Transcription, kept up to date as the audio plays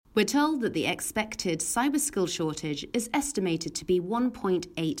We're told that the expected cyber skill shortage is estimated to be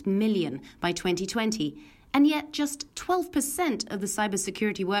 1.8 million by 2020, and yet just 12% of the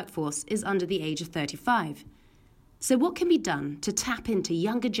cybersecurity workforce is under the age of 35. So what can be done to tap into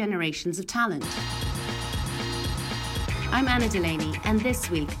younger generations of talent? I'm Anna Delaney, and this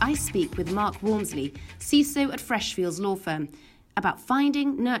week I speak with Mark Walmsley, CISO at Freshfields Law Firm, about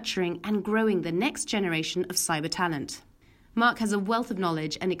finding, nurturing and growing the next generation of cyber talent. Mark has a wealth of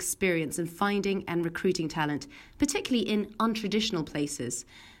knowledge and experience in finding and recruiting talent, particularly in untraditional places.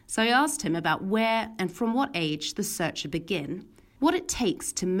 So I asked him about where and from what age the search should begin, what it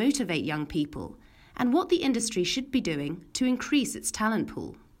takes to motivate young people, and what the industry should be doing to increase its talent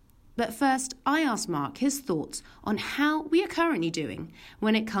pool. But first, I asked Mark his thoughts on how we are currently doing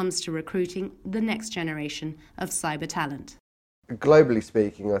when it comes to recruiting the next generation of cyber talent. Globally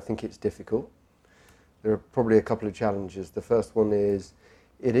speaking, I think it's difficult. There are probably a couple of challenges. The first one is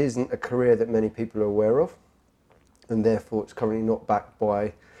it isn't a career that many people are aware of, and therefore it's currently not backed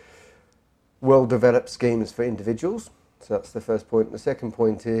by well-developed schemes for individuals. So that's the first point. The second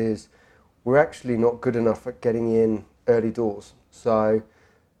point is we're actually not good enough at getting in early doors. So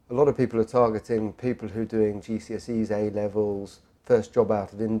a lot of people are targeting people who are doing GCSEs, A-levels, first job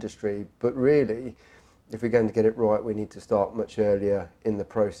out of industry, but really, if we're going to get it right, we need to start much earlier in the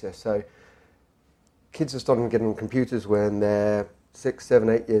process. So kids are starting to get on computers when they're 6, 7,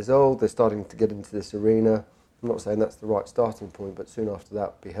 8 years old. They're starting to get into this arena. I'm not saying that's the right starting point, but soon after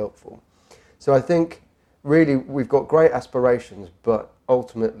that would be helpful. So I think really we've got great aspirations, but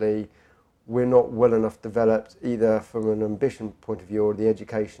ultimately we're not well enough developed either from an ambition point of view or the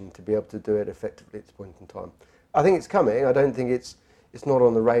education to be able to do it effectively at this point in time. I think it's coming. I don't think it's not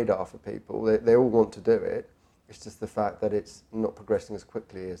on the radar for people. They all want to do it. It's just the fact that it's not progressing as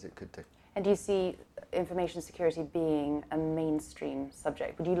quickly as it could do. And do you see information security being a mainstream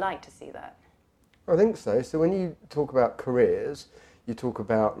subject? Would you like to see that? I think so. So when you talk about careers, you talk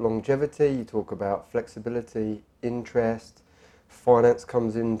about longevity, you talk about flexibility, interest, finance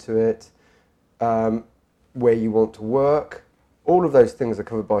comes into it, where you want to work. All of those things are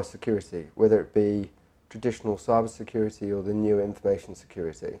covered by security, whether it be traditional cyber security or the new information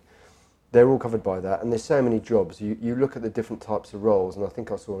security. They're all covered by that, and there's so many jobs. You look at the different types of roles, and I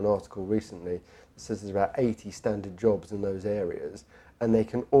think I saw an article recently that says there's about 80 standard jobs in those areas, and they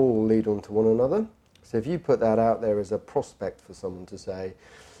can all lead on to one another. So if you put that out there as a prospect for someone to say,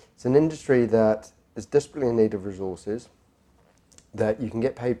 it's an industry that is desperately in need of resources, that you can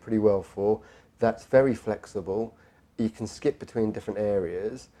get paid pretty well for, that's very flexible, you can skip between different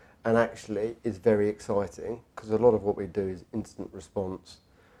areas, and actually is very exciting, because a lot of what we do is incident response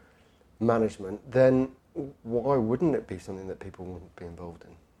management, then why wouldn't it be something that people want to be involved in?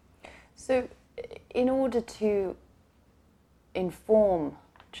 So in order to inform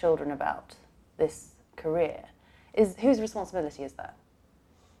children about this career, whose responsibility is that?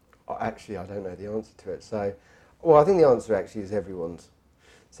 Actually, I don't know the answer to it. So, I think the answer actually is everyone's.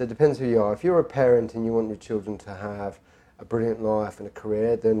 So it depends who you are. If you're a parent and you want your children to have a brilliant life and a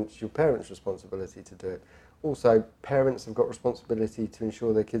career, then it's your parents' responsibility to do it. Also, parents have got responsibility to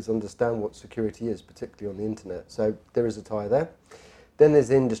ensure their kids understand what security is, particularly on the internet. So there is a tie there. Then there's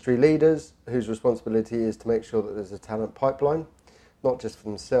the industry leaders, whose responsibility is to make sure that there's a talent pipeline, not just for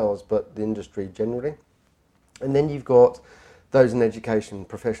themselves, but the industry generally. And then you've got those in education,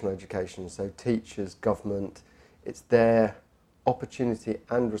 professional education, so teachers, government. It's their opportunity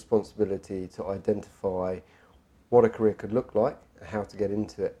and responsibility to identify what a career could look like, how to get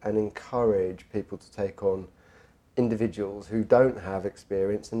into it, and encourage people to take on individuals who don't have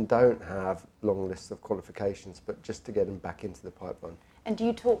experience and don't have long lists of qualifications, but just to get them back into the pipeline. And do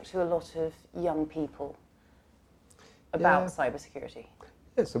you talk to a lot of young people about cybersecurity?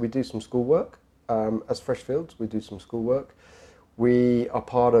 Yeah, so we do some schoolwork. As Freshfields, we do some schoolwork. We are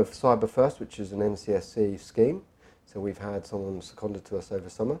part of Cyber First, which is an NCSC scheme. So we've had someone seconded to us over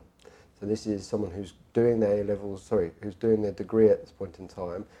summer. So this is someone who's doing their A-levels, who's doing their degree at this point in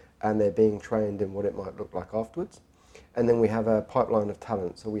time, and they're being trained in what it might look like afterwards. And then we have a pipeline of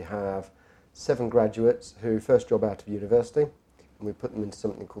talent. So we have 7 graduates who first job out of university, and we put them into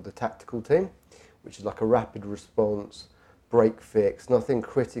something called the tactical team, which is like a rapid response, break fix, nothing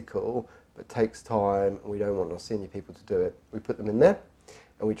critical, but takes time, and we don't want our senior people to do it. We put them in there,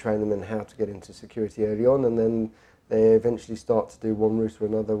 and we train them in how to get into security early on, and then they eventually start to do one route or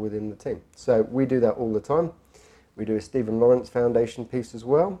another within the team. So we do that all the time. We do a Stephen Lawrence Foundation piece as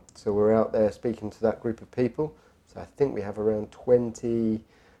well. So we're out there speaking to that group of people. So I think we have around 20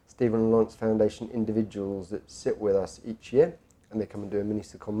 Stephen Lawrence Foundation individuals that sit with us each year, and they come and do a mini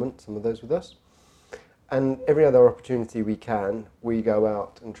secondment, some of those with us. And every other opportunity we can, we go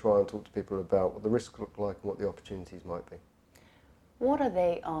out and try and talk to people about what the risks look like and what the opportunities might be. What are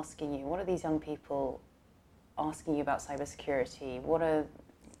they asking you? What are these young people asking you about cybersecurity?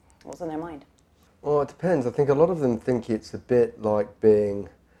 What's on their mind? Well, it depends. I think a lot of them think it's a bit like being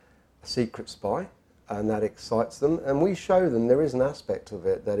a secret spy, and that excites them. And we show them there is an aspect of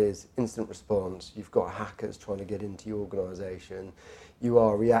it that is instant response. You've got hackers trying to get into your organisation. You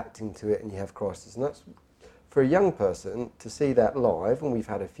are reacting to it and you have crisis. And that's, for a young person, to see that live, and we've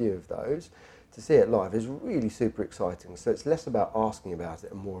had a few of those, to see it live is really super exciting. So it's less about asking about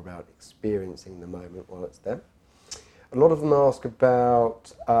it and more about experiencing the moment while it's there. A lot of them ask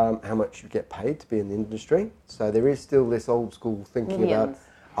about how much you get paid to be in the industry. So there is still this old school thinking Millions. about,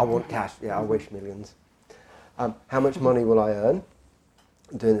 I want cash, yeah, I wish millions. How much money will I earn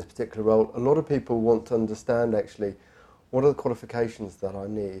doing this particular role? A lot of people want to understand actually what are the qualifications that I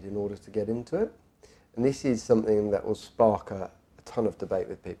need in order to get into it. And this is something that will spark a ton of debate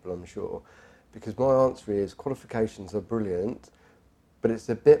with people, I'm sure, because my answer is qualifications are brilliant, but it's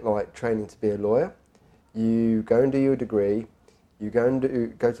a bit like training to be a lawyer. You go and do your degree, you go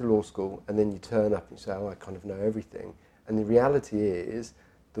to law school, and then you turn up and say, oh, I kind of know everything. And the reality is,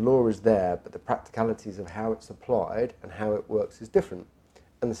 the law is there, but the practicalities of how it's applied and how it works is different.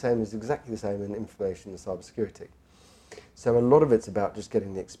 And the same is exactly the same in information and cybersecurity. So a lot of it's about just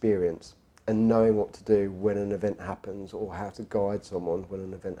getting the experience and knowing what to do when an event happens or how to guide someone when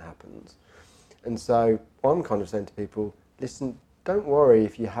an event happens. And so I'm kind of saying to people, listen, don't worry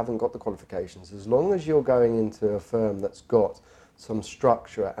if you haven't got the qualifications. As long as you're going into a firm that's got some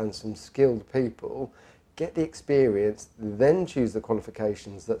structure and some skilled people, get the experience, then choose the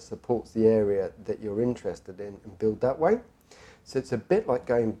qualifications that supports the area that you're interested in and build that way. So it's a bit like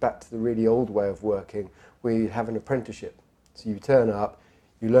going back to the really old way of working where you have an apprenticeship. So you turn up,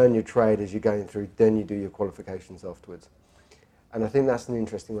 you learn your trade as you're going through, then you do your qualifications afterwards. And I think that's an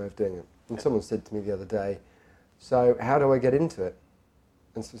interesting way of doing it. And someone said to me the other day, so how do I get into it?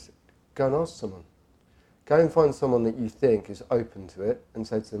 And so go and ask someone. Go and find someone that you think is open to it and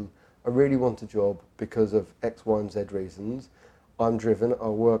say to them, I really want a job because of X, Y, and Z reasons. I'm driven, I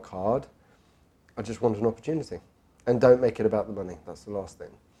work hard, I just want an opportunity. And don't make it about the money, that's the last thing.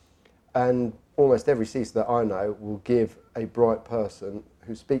 And almost every CISO that I know will give a bright person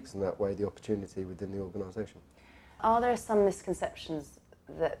who speaks in that way the opportunity within the organisation. Are there some misconceptions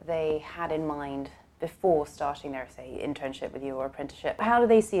that they had in mind before starting their, say, internship with you or apprenticeship? How do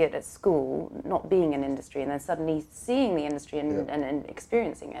they see it at school, not being in industry, and then suddenly seeing the industry and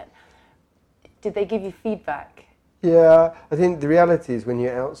experiencing it? Did they give you feedback? Yeah, I think the reality is when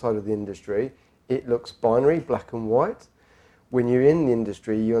you're outside of the industry, it looks binary, black and white. When you're in the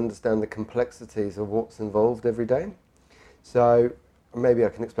industry, you understand the complexities of what's involved every day. So maybe I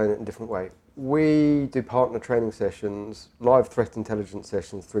can explain it in a different way. We do partner training sessions, live threat intelligence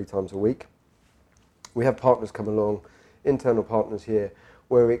sessions 3 times a week. We have partners come along, internal partners here,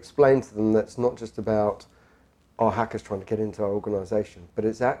 where we explain to them that it's not just about our hackers trying to get into our organisation, but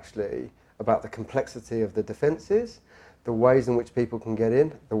it's actually about the complexity of the defences, the ways in which people can get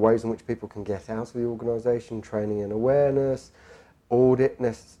in, the ways in which people can get out of the organisation, training and awareness, audit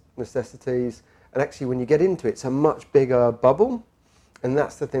necessities. And actually when you get into it, it's a much bigger bubble. And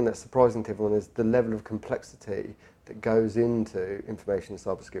that's the thing that's surprising to everyone is the level of complexity that goes into information and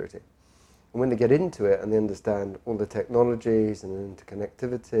cybersecurity. And when they get into it and they understand all the technologies and the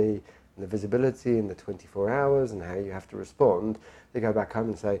interconnectivity and the visibility and the 24 hours and how you have to respond, they go back home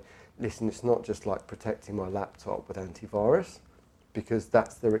and say, listen, it's not just like protecting my laptop with antivirus, because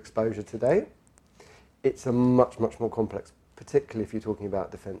that's their exposure today. It's a much, much more complex, particularly if you're talking about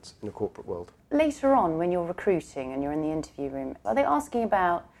defence in a corporate world. Later on, when you're recruiting and you're in the interview room, are they asking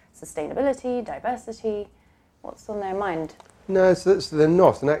about sustainability, diversity? What's on their mind? No, so they're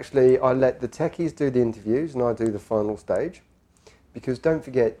not. And actually, I let the techies do the interviews and I do the final stage. Because don't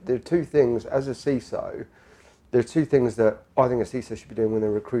forget, there are 2 things, as a CISO, there are 2 things that I think a CISO should be doing when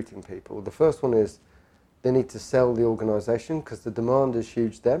they're recruiting people. The first one is they need to sell the organisation because the demand is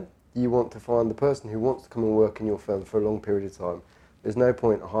huge there. You want to find the person who wants to come and work in your firm for a long period of time. There's no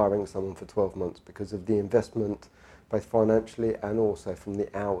point hiring someone for 12 months because of the investment, both financially and also from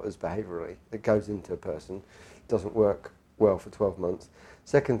the hours behaviourally that goes into a person. It doesn't work well for 12 months.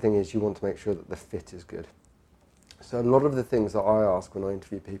 Second thing is you want to make sure that the fit is good. So a lot of the things that I ask when I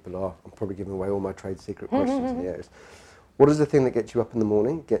interview people are, I'm probably giving away all my trade secret questions here, is what is the thing that gets you up in the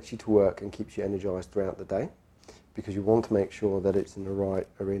morning, gets you to work and keeps you energised throughout the day? Because you want to make sure that it's in the right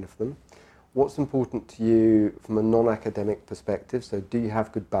arena for them. What's important to you from a non-academic perspective? So do you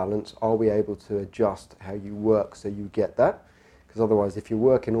have good balance? Are we able to adjust how you work so you get that? Because otherwise, if you're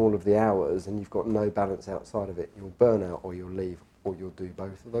working all of the hours and you've got no balance outside of it, you'll burn out or you'll leave or you'll do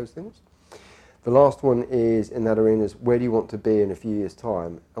both of those things. The last one is in that arena is, where do you want to be in a few years'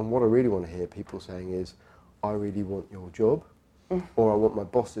 time? And what I really want to hear people saying is, I really want your job, or I want my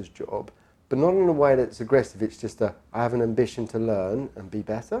boss's job, but not in a way that's aggressive. It's just I have an ambition to learn and be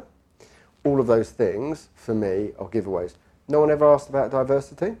better. All of those things, for me, are giveaways. No one ever asked about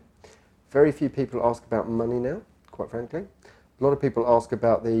diversity. Very few people ask about money now, quite frankly. A lot of people ask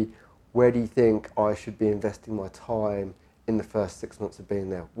about where do you think I should be investing my time in the first 6 months of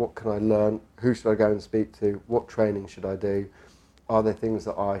being there? What can I learn? Who should I go and speak to? What training should I do? Are there things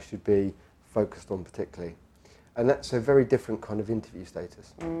that I should be focused on particularly? And that's a very different kind of interview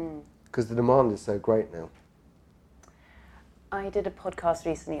status, because the demand is so great now. I did a podcast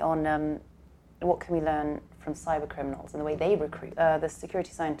recently on what can we learn from cyber criminals and the way they recruit. The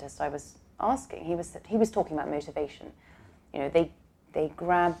security scientist I was asking, he was talking about motivation. You know, they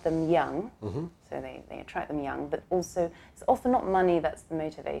grab them young, so they attract them young, but also it's often not money that's the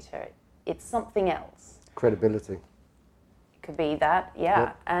motivator, it's something else. Credibility. It could be that, yeah.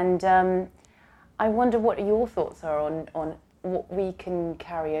 Yep. And I wonder what your thoughts are on what we can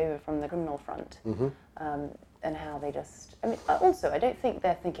carry over from the criminal front, and how they just, I mean, also I don't think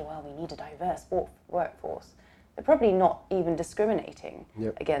they're thinking, well, we need a diverse workforce. They're probably not even discriminating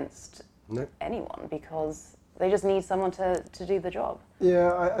against anyone, because they just need someone to do the job.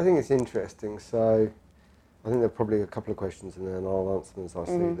 Yeah, I think it's interesting. So I think there are probably a couple of questions in there, and I'll answer them as I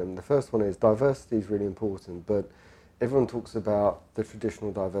see them. The first one is, diversity is really important, but everyone talks about the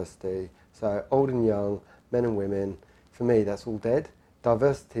traditional diversity. So old and young, men and women, for me that's all dead.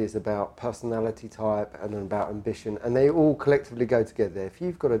 Diversity is about personality type and about ambition, and they all collectively go together. If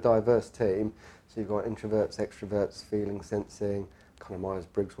you've got a diverse team, so you've got introverts, extroverts, feeling, sensing, kind of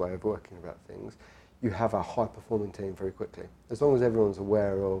Myers-Briggs way of working about things, you have a high-performing team very quickly, as long as everyone's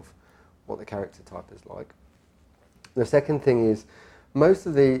aware of what the character type is like. The second thing is, most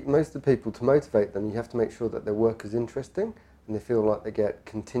of the people, to motivate them, you have to make sure that their work is interesting and they feel like they get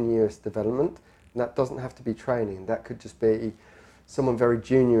continuous development. And that doesn't have to be training. That could just be someone very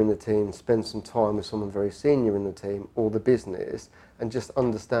junior in the team spends some time with someone very senior in the team or the business and just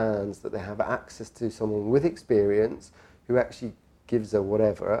understands that they have access to someone with experience who actually gives a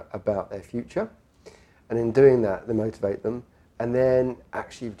whatever about their future. And in doing that, they motivate them. And then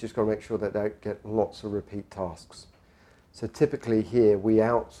actually you've just got to make sure that they don't get lots of repeat tasks. So typically here we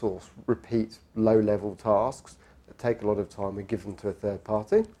outsource repeat low-level tasks that take a lot of time. We give them to a third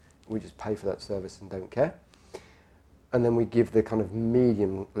party. We just pay for that service and don't care. And then we give the kind of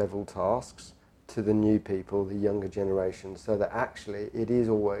medium-level tasks to the new people, the younger generation, so that actually it is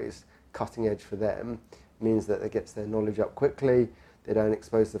always cutting edge for them. It means that it gets their knowledge up quickly. They don't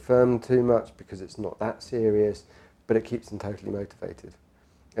expose the firm too much because it's not that serious, but it keeps them totally motivated.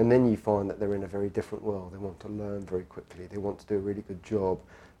 And then you find that they're in a very different world. They want to learn very quickly. They want to do a really good job.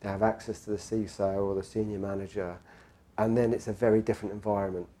 They have access to the CISO or the senior manager. And then it's a very different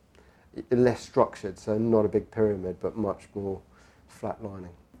environment. Less structured, so not a big pyramid, but much more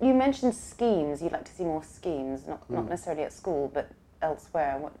flatlining. You mentioned schemes. You'd like to see more schemes, not necessarily at school, but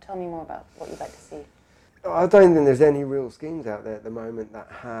elsewhere. Tell me more about what you'd like to see. I don't think there's any real schemes out there at the moment that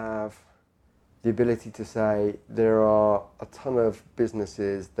have the ability to say there are a ton of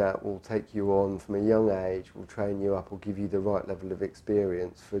businesses that will take you on from a young age, will train you up, will give you the right level of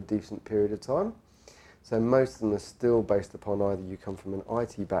experience for a decent period of time. So most of them are still based upon either you come from an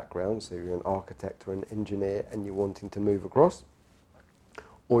IT background, so you're an architect or an engineer and you're wanting to move across,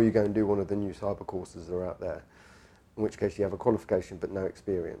 or you go and do one of the new cyber courses that are out there, in which case you have a qualification but no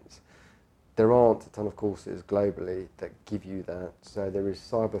experience. There aren't a ton of courses globally that give you that. So there is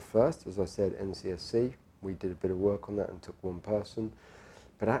Cyber First, as I said, NCSC. We did a bit of work on that and took one person.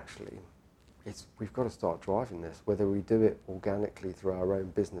 But actually, we've got to start driving this, whether we do it organically through our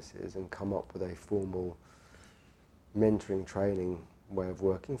own businesses and come up with a formal mentoring training way of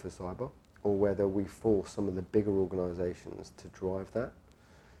working for cyber, or whether we force some of the bigger organisations to drive that.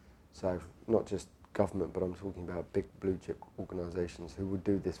 So not just government, but I'm talking about big blue chip organisations who would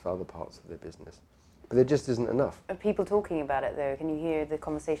do this for other parts of their business. But there just isn't enough. Are people talking about it though? Can you hear the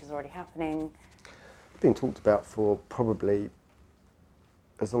conversations already happening? It's been talked about for probably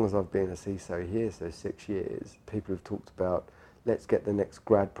as long as I've been a CISO here, so 6 years. People have talked about, let's get the next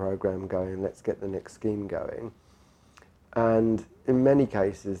grad programme going, let's get the next scheme going. And in many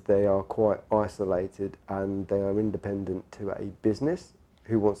cases they are quite isolated and they are independent to a business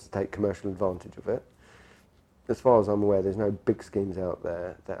who wants to take commercial advantage of it. As far as I'm aware, there's no big schemes out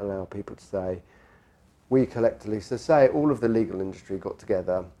there that allow people to say, we collectively, so say all of the legal industry got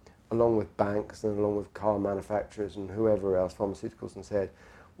together along with banks and along with car manufacturers and whoever else, pharmaceuticals, and said,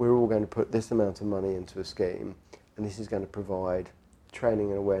 we're all going to put this amount of money into a scheme, and this is going to provide training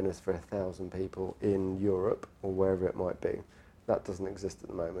and awareness for 1,000 people in Europe or wherever it might be. That doesn't exist at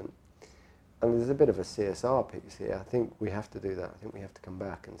the moment. And there's a bit of a CSR piece here. I think we have to do that. I think we have to come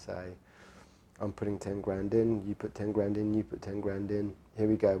back and say, I'm putting 10 grand in, you put 10 grand in, you put 10 grand in. Here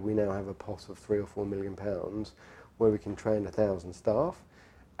we go. We now have a pot of £3 or £4 million where we can train 1,000 staff.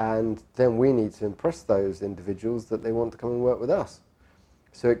 And then we need to impress those individuals that they want to come and work with us.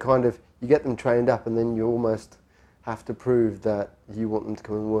 So it kind of, you get them trained up and then you almost have to prove that you want them to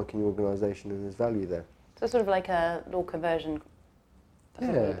come and work in your organisation and there's value there. So sort of like a law conversion,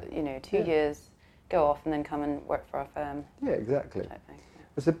 sort of, you know, 2 years, go off and then come and work for our firm. Yeah, exactly. Type thing, yeah.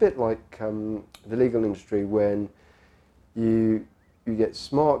 It's a bit like the legal industry when you get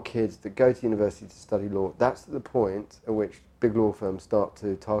smart kids that go to university to study law. That's the point at which big law firms start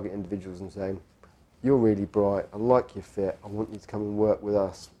to target individuals and say, you're really bright, I like your fit, I want you to come and work with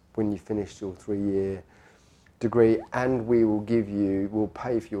us when you finish your 3-year degree, and we'll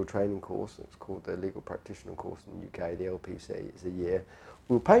pay for your training course. It's called the Legal Practitioner course in the UK, the LPC, it's a year.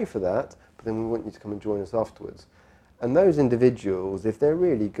 We'll pay for that, but then we want you to come and join us afterwards. And those individuals, if they're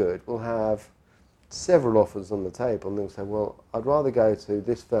really good, will have several offers on the table, and they'll say, well, I'd rather go to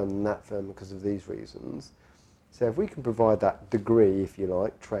this firm than that firm because of these reasons. So if we can provide that degree, if you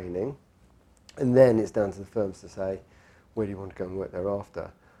like, training, and then it's down to the firms to say, where do you want to go and work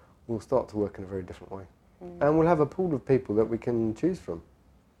thereafter? We'll start to work in a very different way. And we'll have a pool of people that we can choose from.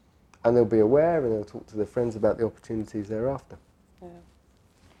 And they'll be aware and they'll talk to their friends about the opportunities thereafter.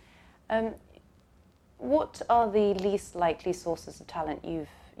 Yeah. What are the least likely sources of talent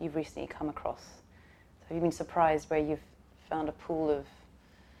you've recently come across? So have you been surprised where you've found a pool of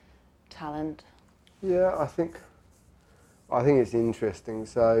talent? Yeah, I think it's interesting.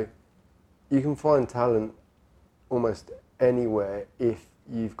 So you can find talent almost anywhere if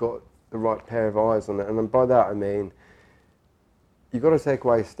you've got the right pair of eyes on it. And by that I mean, you've got to take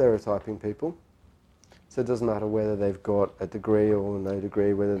away stereotyping people. So it doesn't matter whether they've got a degree or no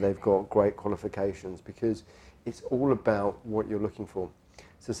degree, whether they've got great qualifications, because it's all about what you're looking for.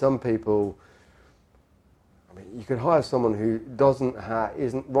 So some people, I mean, you could hire someone who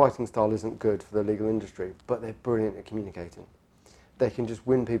writing style isn't good for the legal industry, but they're brilliant at communicating. They can just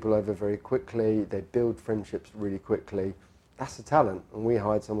win people over very quickly, they build friendships really quickly. That's a talent, and we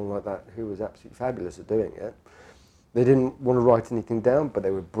hired someone like that who was absolutely fabulous at doing it. They didn't want to write anything down, but they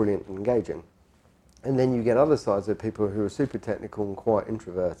were brilliant and engaging. And then you get other sides of people who are super technical and quite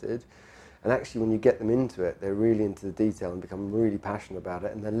introverted, and actually when you get them into it, they're really into the detail and become really passionate about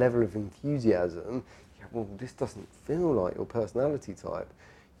it, and their level of enthusiasm, well, this doesn't feel like your personality type.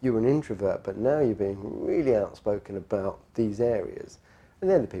 You're an introvert, but now you're being really outspoken about these areas. And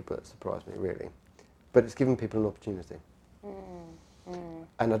they're the people that surprise me, really. But it's giving people an opportunity.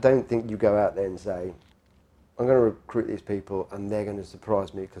 And I don't think you go out there and say, I'm going to recruit these people and they're going to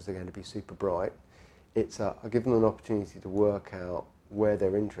surprise me because they're going to be super bright. It's I give them an opportunity to work out where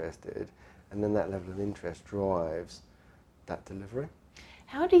they're interested, and then that level of interest drives that delivery.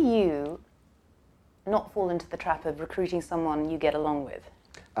 How do you not fall into the trap of recruiting someone you get along with?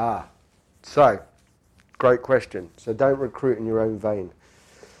 So, great question. So don't recruit in your own vein.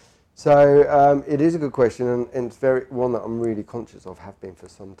 So it is a good question, and it's one that I'm really conscious of, have been for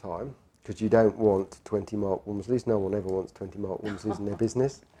some time, because you don't want 20 Mark Walmsleys. No one ever wants 20 Mark Walmsleys in their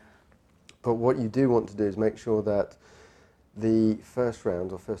business. But what you do want to do is make sure that the first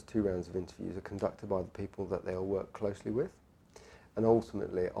round or first 2 rounds of interviews are conducted by the people that they'll work closely with. And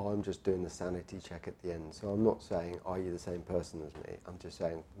ultimately, I'm just doing the sanity check at the end. So I'm not saying, are you the same person as me? I'm just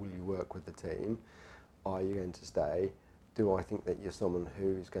saying, will you work with the team? Are you going to stay? Do I think that you're someone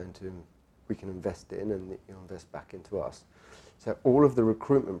who is we can invest in and that you'll invest back into us? So all of the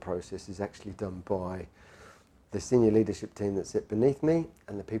recruitment process is actually done by the senior leadership team that sit beneath me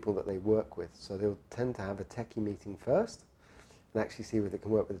and the people that they work with. So they'll tend to have a techie meeting first and actually see whether they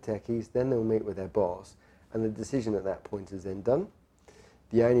can work with the techies. Then they'll meet with their boss, and the decision at that point is then done.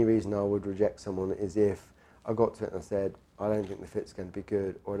 The only reason I would reject someone is if I got to it and I said, I don't think the fit's going to be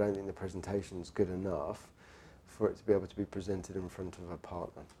good, or I don't think the presentation's good enough for it to be able to be presented in front of a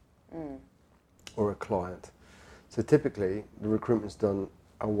partner or a client. So typically, the recruitment's done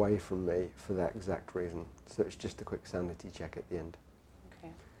away from me for that exact reason. So it's just a quick sanity check at the end.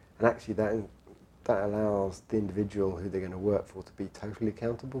 Okay. And actually that allows the individual who they're going to work for to be totally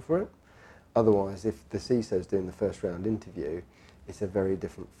accountable for it. Otherwise, if the CISO's doing the first round interview, it's a very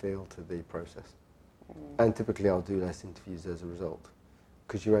different feel to the process. And typically I'll do less interviews as a result,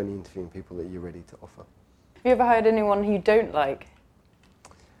 because you're only interviewing people that you're ready to offer. Have you ever hired anyone who you don't like?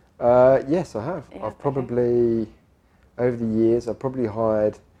 Yes, I have. Yeah, I've probably, over the years, I've probably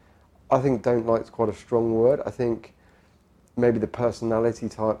hired, I think don't like's quite a strong word. I think maybe the personality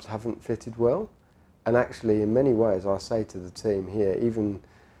types haven't fitted well. And actually, in many ways, I say to the team here, even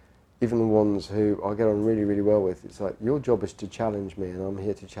the ones who I get on really, really well with, it's like, your job is to challenge me and I'm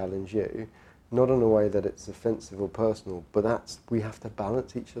here to challenge you. Not in a way that it's offensive or personal, but we have to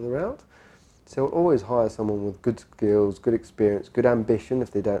balance each other out. So I'll always hire someone with good skills, good experience, good ambition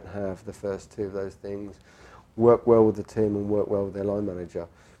if they don't have the first two of those things, work well with the team and work well with their line manager.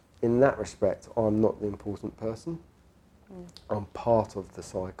 In that respect, I'm not the important person. I'm part of the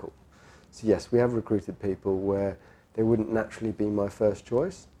cycle. So yes, we have recruited people where they wouldn't naturally be my first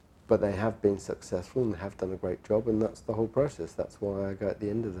choice, but they have been successful and have done a great job, and that's the whole process. That's why I go at the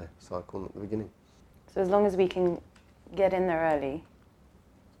end of the cycle, not at the beginning. So as long as we can get in there early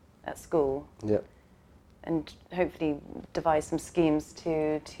at school, Yeah. and hopefully devise some schemes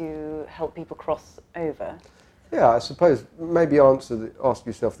to help people cross over. Yeah, I suppose maybe ask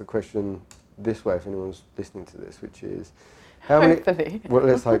yourself the question this way if anyone's listening to this, which is, how many? Hopefully. Well,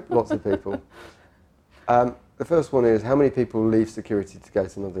 let's hope lots of people. The first one is, how many people leave security to go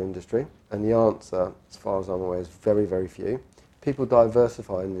to another industry? And the answer, as far as I'm aware, is very, very few. People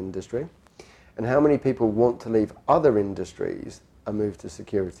diversify in the industry. And how many people want to leave other industries and move to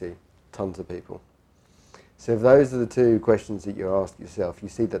security? Tons of people. So if those are the two questions that you ask yourself, you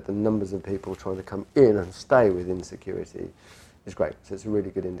see that the numbers of people trying to come in and stay within security is great. So it's a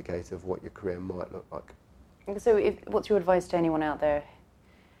really good indicator of what your career might look like. So what's your advice to anyone out there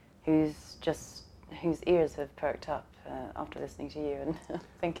whose ears have perked up after listening to you and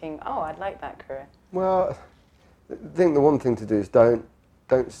thinking, oh, I'd like that career? Well, I think the one thing to do is don't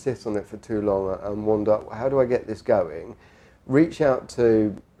sit on it for too long and wonder, how do I get this going? Reach out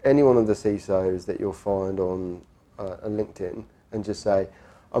to any one of the CISOs that you'll find on LinkedIn and just say,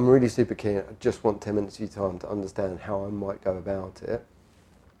 I'm really super keen, I just want 10 minutes of your time to understand how I might go about it.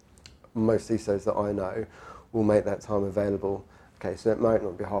 Most CISOs that I know will make that time available. Okay, so it might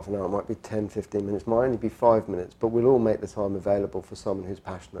not be half an hour, it might be 10, 15 minutes, it might only be 5 minutes, but we'll all make the time available for someone who's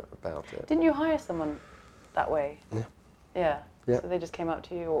passionate about it. Didn't you hire someone that way? Yeah. So they just came up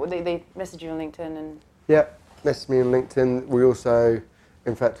to you, or they messaged you on LinkedIn and... Yeah, messaged me on LinkedIn. We also,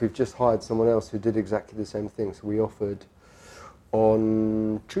 in fact, we've just hired someone else who did exactly the same thing. So we offered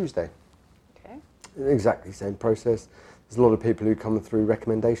on Tuesday. Okay. Exactly the same process. There's a lot of people who come through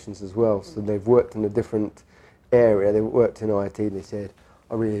recommendations as well. So they've worked in a different area. They worked in IT and they said,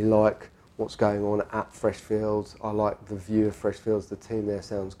 I really like what's going on at Freshfields. I like the view of Freshfields. The team there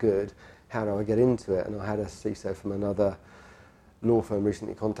sounds good. How do I get into it? And I had a CISO from another law firm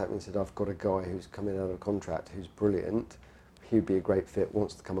recently contact me and said, I've got a guy who's coming out of a contract who's brilliant. He'd be a great fit,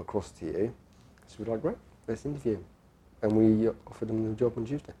 wants to come across to you. So we're like, great, let's interview him. And we offered him the job on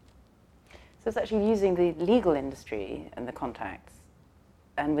Tuesday. So it's actually using the legal industry and the contacts,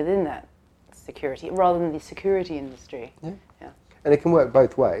 and within that, security, rather than the security industry. Yeah. And it can work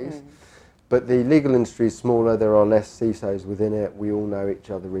both ways. But the legal industry is smaller, there are less CISOs within it, we all know each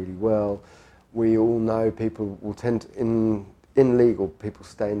other really well. We all know people will tend to, in legal, people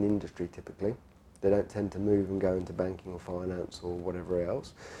stay in the industry typically. They don't tend to move and go into banking or finance or whatever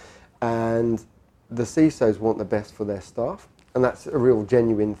else. And the CISOs want the best for their staff, and that's a real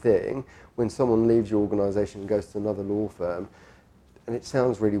genuine thing. When someone leaves your organisation and goes to another law firm, and it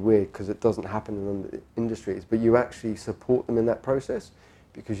sounds really weird because it doesn't happen in other industries, but you actually support them in that process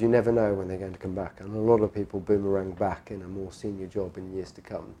because you never know when they're going to come back. And a lot of people boomerang back in a more senior job in years to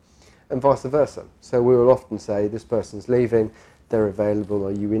come, and vice versa. So we will often say, this person's leaving, they're available,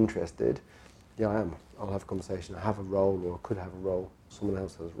 are you interested? Yeah, I am. I'll have a conversation. I have a role, or could have a role, someone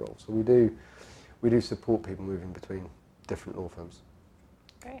else has a role. So we do support people moving between different law firms.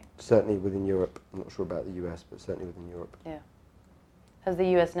 Great. Certainly within Europe. I'm not sure about the US, but certainly within Europe. Yeah. Has the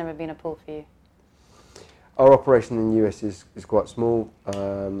US never been a pull for you? Our operation in the US is quite small.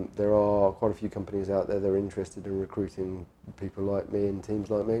 There are quite a few companies out there that are interested in recruiting people like me and teams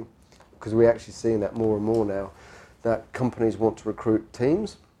like me, because we're actually seeing that more and more now, that companies want to recruit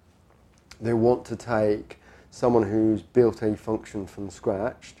teams. They want to take someone who's built a function from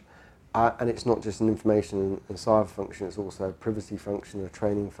scratch, and it's not just an information and cyber function, it's also a privacy function, a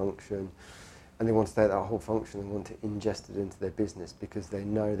training function, and they want to take that whole function and want to ingest it into their business because they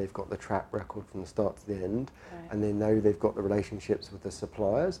know they've got the track record from the start to the end, and they know they've got the relationships with the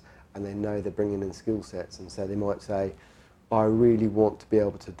suppliers, and they know they're bringing in skill sets, and so they might say, I really want to be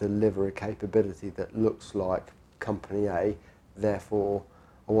able to deliver a capability that looks like company A, therefore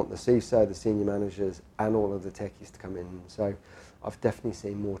I want the CISO, the senior managers, and all of the techies to come in. So I've definitely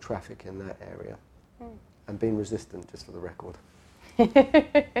seen more traffic in that area, and been resistant, just for the record.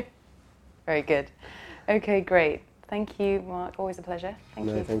 Very good. Okay, great. Thank you, Mark. Always a pleasure. Thank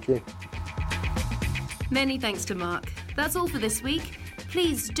you. Thank you. Many thanks to Mark. That's all for this week.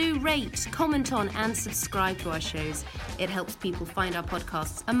 Please do rate, comment on and subscribe to our shows. It helps people find our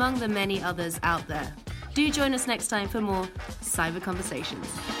podcasts among the many others out there. Do join us next time for more Cyber Conversations.